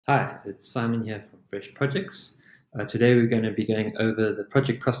Hi, it's Simon here from Fresh Projects. Today we're going to be going over the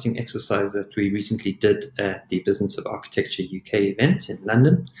project costing exercise that we recently did at the Business of Architecture UK event in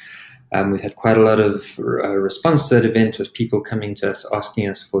London. We've had quite a lot of response to that event, with people coming to us asking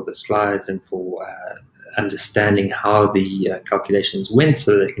us for the slides and for understanding how the calculations went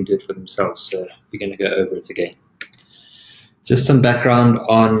so that they can do it for themselves. So we're going to go over it again. Just some background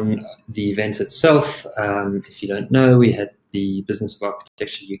on the event itself. If you don't know, we had the Business of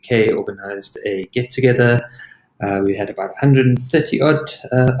Architecture UK organised a get-together. We had about 130 odd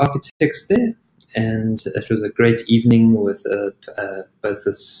architects there, and it was a great evening with both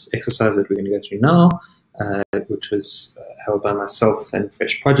this exercise that we're going to go through now, which was held by myself and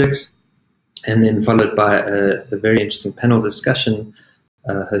Fresh Projects, and then followed by a very interesting panel discussion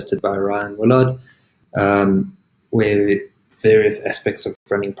hosted by Ryan Willard, where various aspects of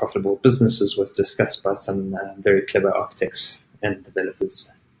running profitable businesses was discussed by some very clever architects and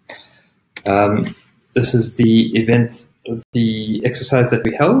developers. This is the event, the exercise that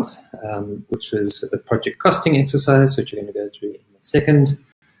we held, which was a project costing exercise, which we're going to go through in a second.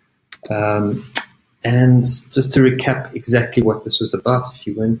 And just to recap exactly what this was about, if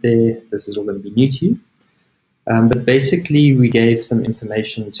you weren't there, this is all going to be new to you. But basically, we gave some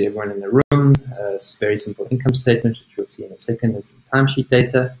information to everyone in the room, a very simple income statement, which we'll see in a second, and some timesheet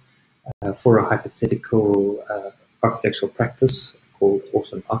data for a hypothetical architectural practice called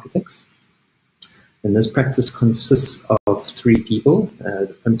Awesome Architects. And this practice consists of three people: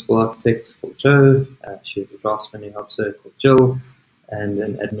 the principal architect called Joe, she has a draftsman who helps her called Jill, and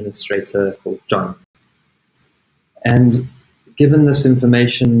an administrator called John. And given this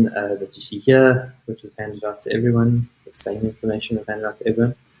information that you see here, which was handed out to everyone, the same information was handed out to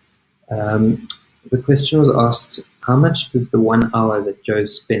everyone, the question was asked, how much did the 1 hour that Joe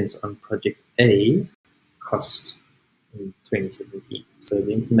spent on Project A cost in 2017? So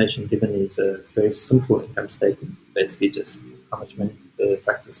the information given is a very simple income statement, basically just how much money did the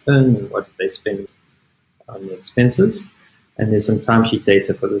practice earn and what did they spend on the expenses. And there's some timesheet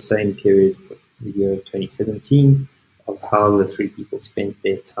data for the same period for the year of 2017, of how the three people spent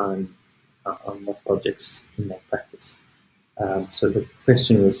their time on what projects in that practice. So the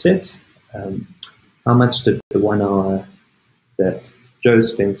question was set, how much did the 1 hour that Joe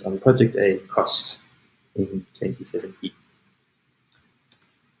spent on Project A cost in 2017?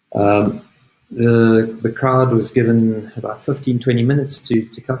 The crowd was given about 15-20 minutes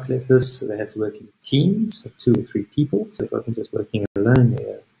to calculate this. So they had to work in teams of 2 or 3 people, so it wasn't just working alone. They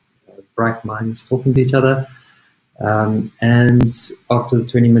were bright minds talking to each other. And after the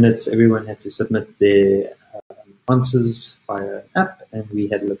 20 minutes, everyone had to submit their answers via an app, and we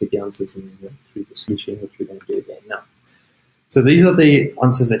had a look at the answers and then went through the solution, which we're going to do again now. So these are the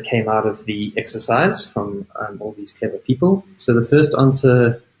answers that came out of the exercise from all these clever people. So the first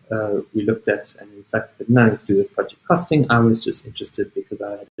answer we looked at, and in fact had nothing to do with project costing. I was just interested because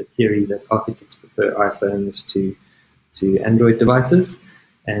I had the theory that architects prefer iPhones to Android devices.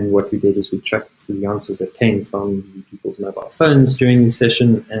 And what we did is we tracked the answers that came from people's mobile phones during the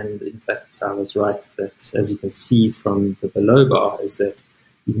session. And in fact, I was right that, as you can see from the below bar, is that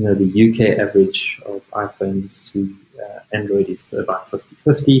even though the UK average of iPhones to Android is about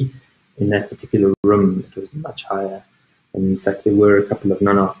 50-50, in that particular room, it was much higher. And in fact, there were a couple of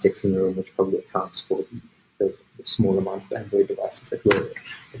non-architects in the room, which probably accounts for the small amount of Android devices that were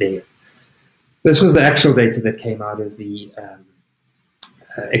there. This was the actual data that came out of the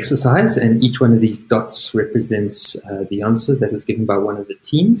exercise, and each one of these dots represents the answer that was given by one of the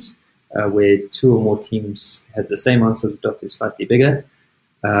teams, where 2 or more teams had the same answer. The dot is slightly bigger,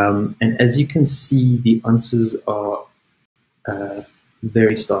 and as you can see, the answers are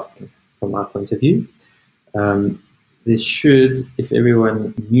very startling from our point of view. There should, if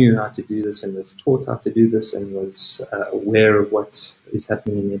everyone knew how to do this and was taught how to do this and was aware of what is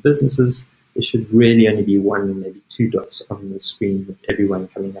happening in their businesses, there should really only be 1, maybe 2 dots on the screen with everyone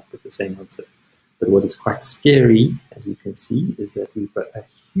coming up with the same answer. But what is quite scary, as you can see, is that we've got a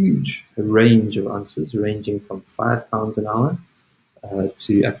huge range of answers, ranging from £5 an hour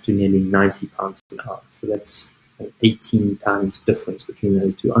to up to nearly £90 an hour. So that's an 18 times difference between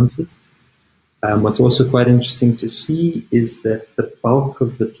those 2 answers. What's also quite interesting to see is that the bulk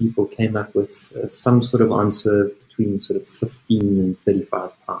of the people came up with some sort of answer between sort of 15 and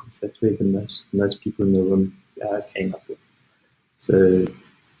 35 pounds. That's where the most people in the room came up with. So,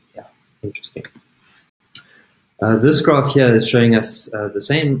 yeah, interesting. This graph here is showing us the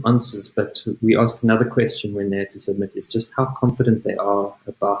same answers, but we asked another question when they had to submit. It's just how confident they are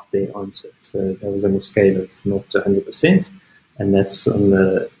about their answer. So that was on a scale of 0 to 100%, and that's on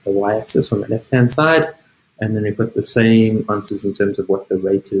the y-axis on the left-hand side. And then we've got the same answers in terms of what the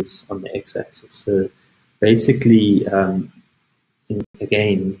rate is on the x-axis. So basically,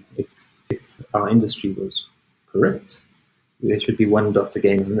 again, if our industry was correct, there should be one dot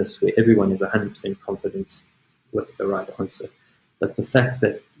again on this, where everyone is 100% confident with the right answer. But the fact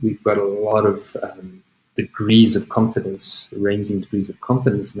that we've got a lot of degrees of confidence, ranging degrees of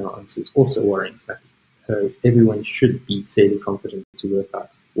confidence in our answers, is also worrying. Everyone should be fairly confident to work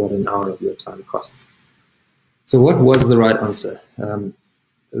out what an hour of your time costs. So what was the right answer? The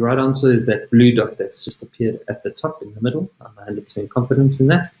right answer is that blue dot that's just appeared at the top in the middle. I'm 100% confident in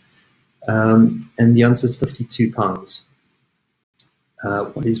that. And the answer is £52.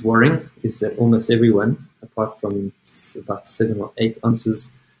 What is worrying is that almost everyone, apart from about 7 or 8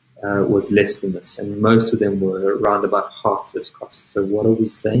 answers, was less than this. And most of them were around about half this cost. So what are we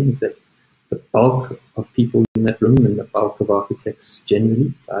saying is that the bulk of people in that room and the bulk of architects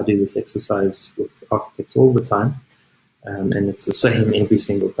generally, so I do this exercise with architects all the time, and it's the same every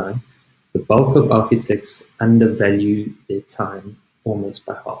single time, the bulk of architects undervalue their time almost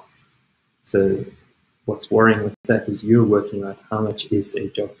by half. So what's worrying with that is you're working out how much is a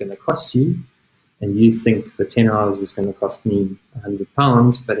job going to cost you, and you think the 10 hours is going to cost me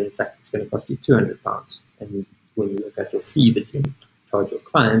 £100, but in fact it's going to cost you £200. And when you look at your fee that you charge your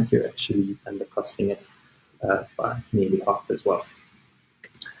client, you're actually undercosting it by nearly half as well.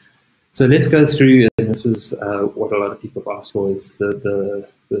 So let's go through, and this is what a lot of people have asked for, is the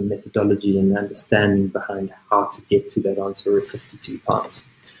methodology and the understanding behind how to get to that answer of £52.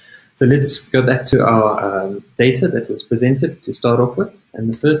 So let's go back to our data that was presented to start off with. And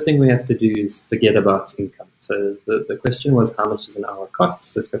the first thing we have to do is forget about income. So the question was, how much does an hour cost?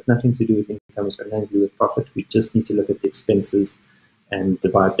 So it's got nothing to do with income, it's got nothing to do with profit. We just need to look at the expenses and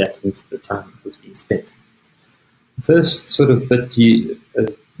divide that into the time that has been spent. The first sort of bit,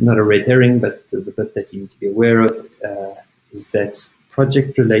 not a red herring, but the bit that you need to be aware of is that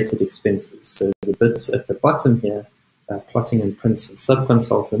project-related expenses. So the bits at the bottom here, plotting and prints and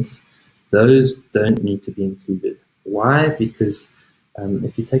sub-consultants, those don't need to be included. Why? Because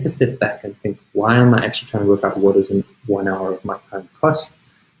if you take a step back and think, why am I actually trying to work out what does 1 hour of my time cost?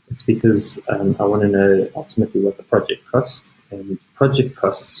 It's because I want to know ultimately what the project cost. And project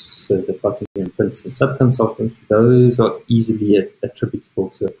costs, so the plotting and prints and sub-consultants, those are easily attributable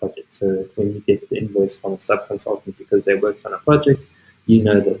to a project. So when you get the invoice from a sub-consultant because they worked on a project, you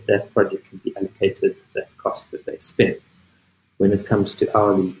know that that project can be allocated that cost that they spent. When it comes to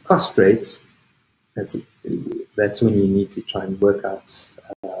hourly cost rates, that's when you need to try and work out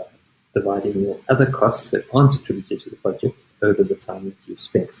dividing your other costs that aren't attributed to the project over the time that you've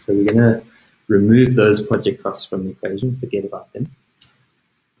spent. So we're going to remove those project costs from the equation, forget about them.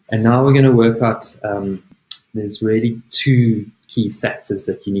 And now we're going to work out, there's really 2 key factors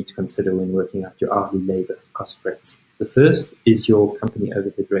that you need to consider when working out your hourly labor cost rates. The first is your company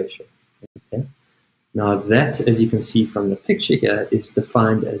overhead ratio. Okay? Now that, as you can see from the picture here, is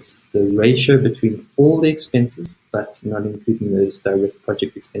defined as the ratio between all the expenses, but not including those direct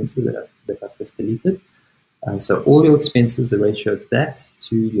project expenses that I've just deleted. So all your expenses, the ratio of that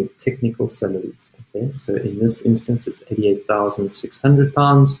to your technical salaries. Okay, so in this instance, it's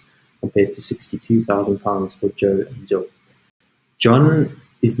 £88,600 compared to £62,000 for Joe and Jill. John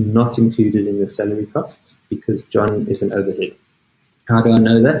is not included in the salary cost because John is an overhead. How do I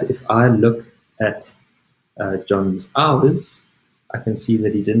know that? If I look at John's hours, I can see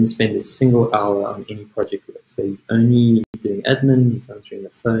that he didn't spend a single hour on any project work. So he's only doing admin, he's answering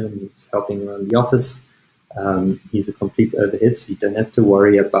the phone, he's helping around the office. He's a complete overhead, so you don't have to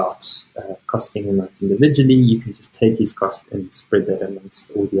worry about costing him out individually. You can just take his cost and spread that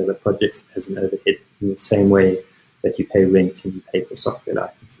amongst all the other projects as an overhead in the same way that you pay rent and you pay for software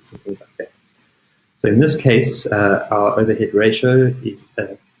licenses and things like that. So in this case, our overhead ratio is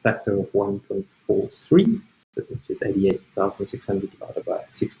a factor of 1.43, which is 88,600 divided by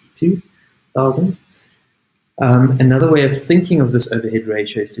 62,000. Another way of thinking of this overhead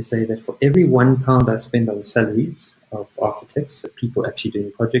ratio is to say that for every £1 I spend on salaries of architects, so people actually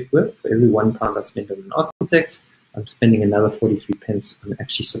doing project work, for every £1 I spend on an architect, I'm spending another 43 pence on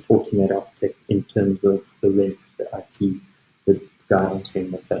actually supporting that architect in terms of the rent, the IT, the guy answering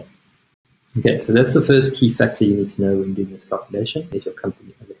the phone. Okay, so that's the first key factor you need to know when doing this calculation, is your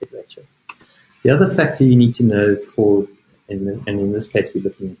company overhead ratio. The other factor you need to know and in this case we're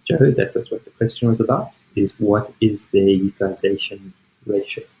looking at Joe, that was what the question was about, is what is their utilization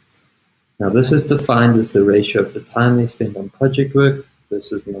ratio. Now this is defined as the ratio of the time they spend on project work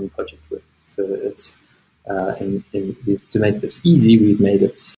versus non-project work. So it's, to make this easy, we've made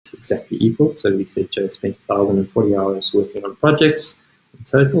it exactly equal. So we said Joe spent 1,040 hours working on projects in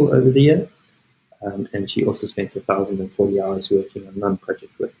total over the year. and she also spent 1,040 hours working on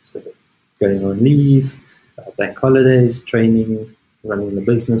non-project work. So going on leave, bank holidays, training, running the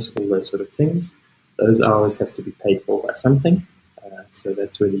business, all those sort of things. Those hours have to be paid for by something. So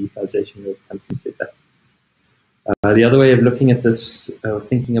that's where the utilization rate comes into that. The other way of looking at this,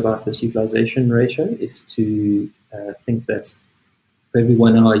 thinking about this utilization ratio, is to think that for every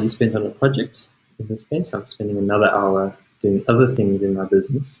 1 hour you spend on a project, in this case, I'm spending another hour doing other things in my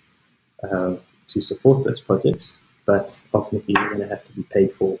business to support those projects. But ultimately, you're going to have to be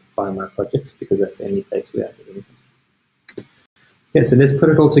paid for by my projects because that's the only place we have the income. Okay, so let's put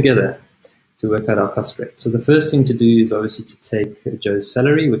it all together to work out our cost rate. So the first thing to do is obviously to take Joe's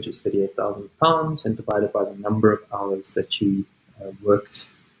salary, which is £38,000, and divide it by the number of hours that she worked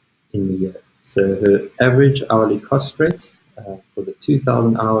in the year. So her average hourly cost rate for the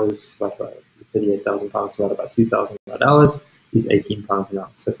 2,000 hours divided by £38,000 divided by 2,000 hours is £18 an hour.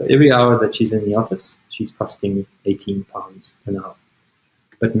 So for every hour that she's in the office, she's costing £18 an hour.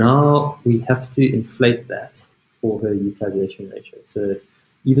 But now we have to inflate that for her utilization ratio. So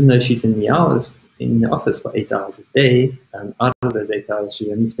even though she's in the office for 8 hours a day, out of those 8 hours, she's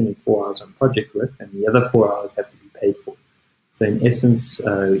only spending 4 hours on project work, and the other 4 hours have to be paid for. So in essence,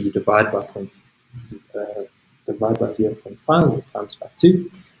 you divide by 0.5 or times by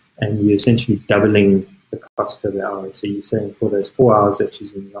 2, and you're essentially doubling the cost of the hours. So you're saying for those 4 hours that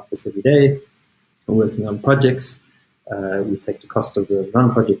she's in the office every day, working on projects, we take the cost of the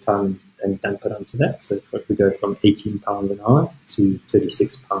non-project time and dump it onto that. So we go from £18 an hour to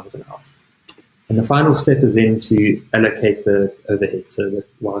 £36 an hour. And the final step is then to allocate the overhead. So that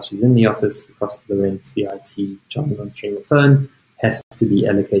while she's in the office, the cost of the rent, the IT, John answering the phone, has to be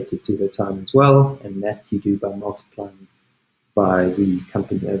allocated to her time as well. And that you do by multiplying by the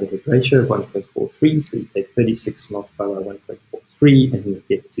company overhead ratio of 1.43. So you take 36 multiplied by 1.43, and you'll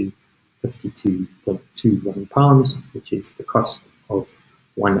get to £52.21, which is the cost of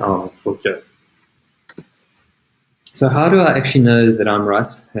 1 hour for Joe. So how do I actually know that I'm right,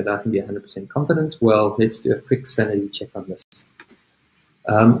 that I can be 100% confident? Well, let's do a quick sanity check on this.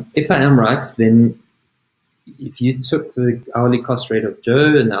 If I am right, then if you took the hourly cost rate of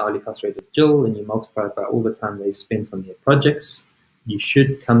Joe and the hourly cost rate of Jill and you multiply it by all the time they've spent on their projects, you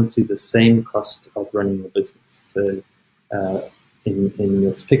should come to the same cost of running your business. So in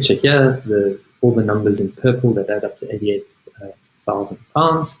this picture here, all the numbers in purple that add up to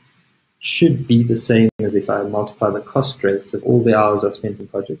 £88,000 should be the same as if I multiply the cost rates of all the hours I've spent in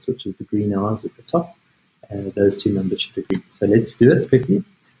projects, which is the green hours at the top, and those two numbers should agree. So let's do it quickly.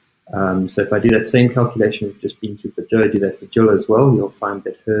 So if I do that same calculation we've just been through for Joe, do that for Jill as well, you'll find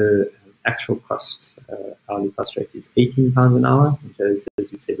that her actual cost, hourly cost rate is £18 an hour, and Joe's,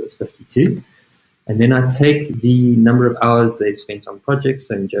 as we said, was 52. And then I take the number of hours they've spent on projects.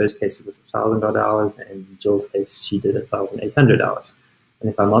 So in Joe's case, it was 1,000 odd hours, and in Jill's case, she did 1,800 hours. And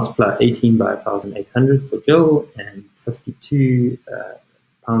if I multiply 18 by 1,800 for Jill and 52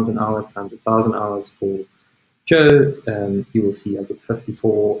 pounds an hour times 1,000 hours for Joe, you will see I get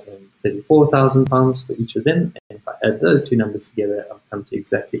 54 and 34,000 pounds for each of them. And if I add those two numbers together, I'll come to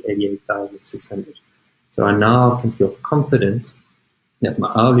exactly 88,600. So I now can feel confident that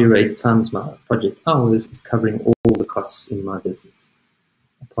my hourly rate times my project hours is covering all the costs in my business,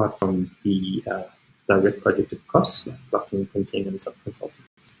 apart from the direct project costs like blocking, printing, and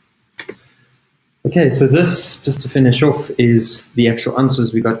sub-consultants. Okay, so this, just to finish off, is the actual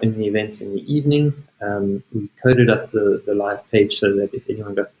answers we got in the event in the evening. We coded up the live page so that if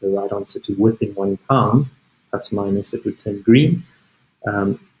anyone got the right answer to within £1, plus minus, it would turn green.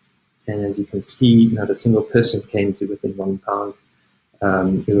 And as you can see, not a single person came to within £1.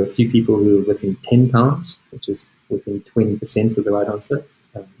 There were a few people who were within £10, which is within 20% of the right answer,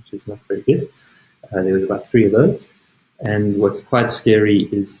 which is not very good. There was about 3 of those. And what's quite scary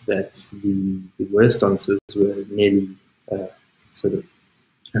is that the worst answers were nearly sort of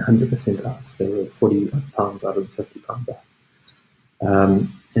 100% out. They were £40 out of £50 out.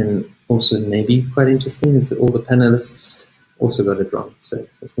 And also maybe quite interesting is that all the panelists also got it wrong. So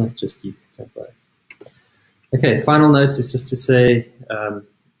it's not just you, don't worry. Okay, final note is just to say,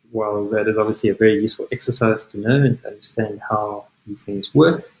 while that is obviously a very useful exercise to know and to understand how these things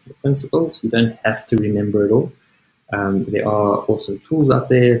work, the principles, you don't have to remember it all. There are also tools out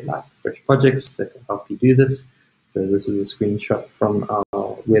there like Fresh Projects that can help you do this. So this is a screenshot from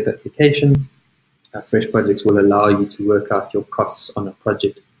our web application. Fresh Projects will allow you to work out your costs on a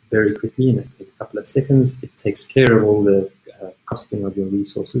project very quickly in a couple of seconds. It takes care of all the costing of your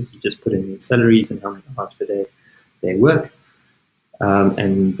resources. You just put in your salaries and how many hours per day they work.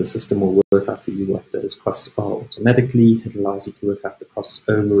 and the system will work out for you what those costs are automatically. It allows you to work out the costs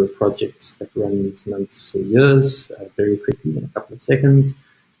over a project that runs months or years very quickly in a couple of seconds.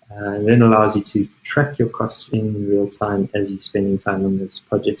 And then allows you to track your costs in real time as you're spending time on those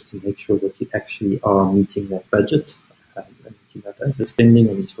projects to make sure that you actually are meeting that budget and you're not overspending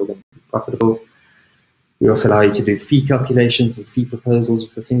and you're still going to be profitable. We also allow you to do fee calculations and fee proposals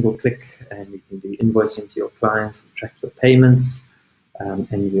with a single click, and you can do invoicing to your clients and track your payments.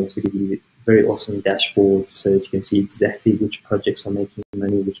 And we also give you very awesome dashboards so that you can see exactly which projects are making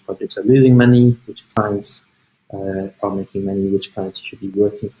money, which projects are losing money, which clients are making money, which clients you should be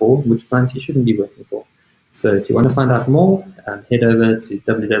working for, which clients you shouldn't be working for. So if you want to find out more, head over to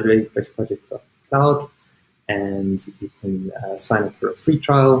www.freshprojects.cloud and you can sign up for a free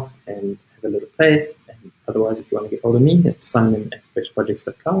trial and have a little play. And otherwise, if you want to get hold of me, it's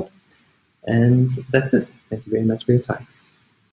simon@freshprojects.cloud. And that's it. Thank you very much for your time.